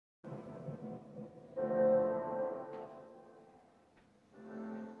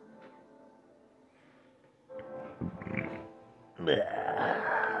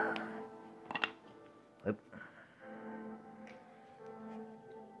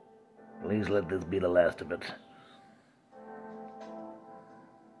Please let this be the last of it.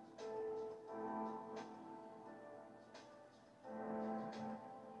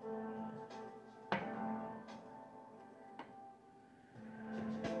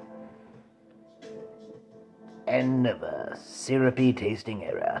 End of a syrupy tasting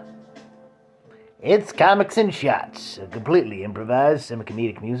era. It's Comics and Shots, a completely improvised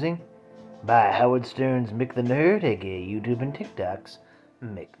semi-comedic musing by Howard Stern's Mick the Nerd, aka YouTube and TikTok's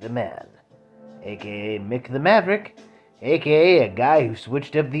Mick the Man, aka Mick the Maverick, aka a guy who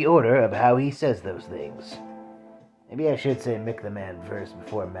switched up the order of how he says those things. Maybe I should say Mick the Man first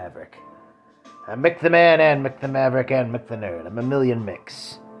before Maverick. I'm Mick the Man and Mick the Maverick and Mick the Nerd. I'm a million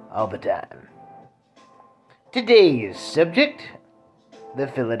Micks all the time. Today's subject, the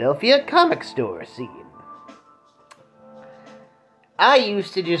Philadelphia comic store scene. I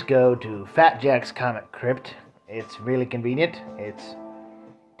used to just go to Fat Jack's Comic Crypt. It's really convenient. It's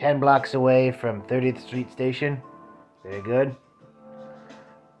 10 blocks away from 30th Street Station. Very good.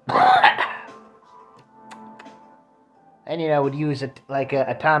 And, would use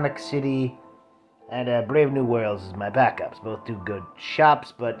Atomic City and Brave New Worlds as my backups. Both two good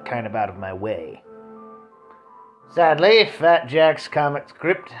shops, but kind of out of my way. Sadly, Fat Jack's Comic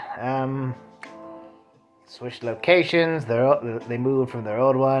Crypt switched locations. They moved from their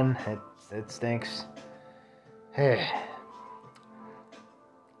old one. It stinks.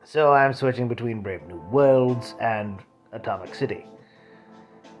 So I'm switching between Brave New Worlds and Atomic City,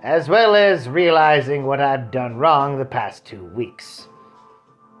 as well as realizing what I'd done wrong the past 2 weeks.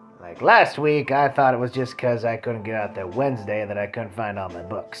 Like last week, I thought it was just because I couldn't get out there Wednesday that I couldn't find all my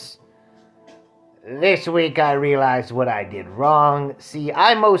books. This week I realized what I did wrong. See,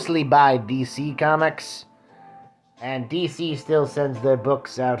 I mostly buy DC comics, and DC still sends their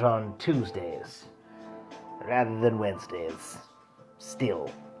books out on Tuesdays, rather than Wednesdays. Still.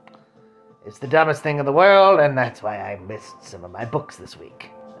 It's the dumbest thing in the world, and that's why I missed some of my books this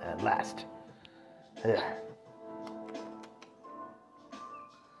week. And last. Ugh.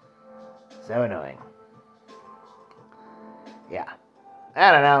 So annoying. Yeah.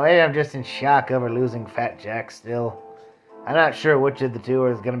 I don't know, maybe I'm just in shock over losing Fat Jack still. I'm not sure which of the two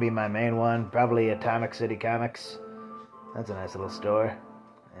is going to be my main one. Probably Atomic City Comics. That's a nice little store.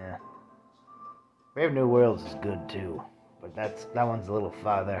 Yeah. Brave New Worlds is good too, but that one's a little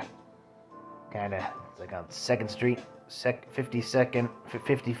farther. Kinda, it's like on 2nd Street,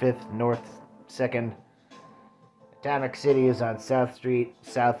 55th North 2nd. Atomic City is on South Street,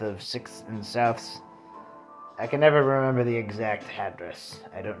 south of 6th and Souths. I can never remember the exact address.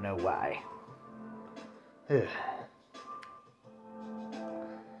 I don't know why.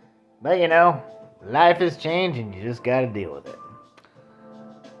 But life has changed and you just gotta deal with it.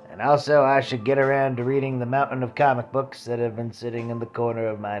 And also, I should get around to reading the mountain of comic books that have been sitting in the corner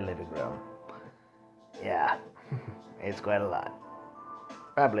of my living room. Yeah, it's quite a lot.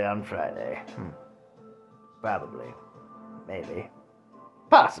 Probably on Friday. Probably. Maybe.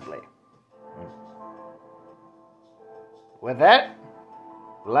 Possibly. With that,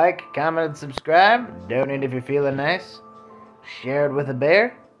 like, comment, and subscribe. Donate if you're feeling nice. Share it with a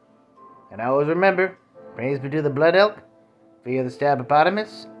bear. And always remember, praise be to the Blood Elk, fear the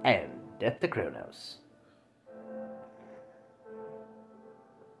Stabopotamus, and death to Kronos.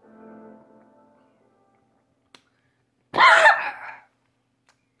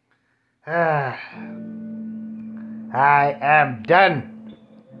 I am done.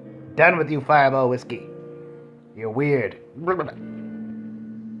 Done with you, Fireball Whiskey. You're weird.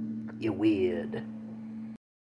 You're weird.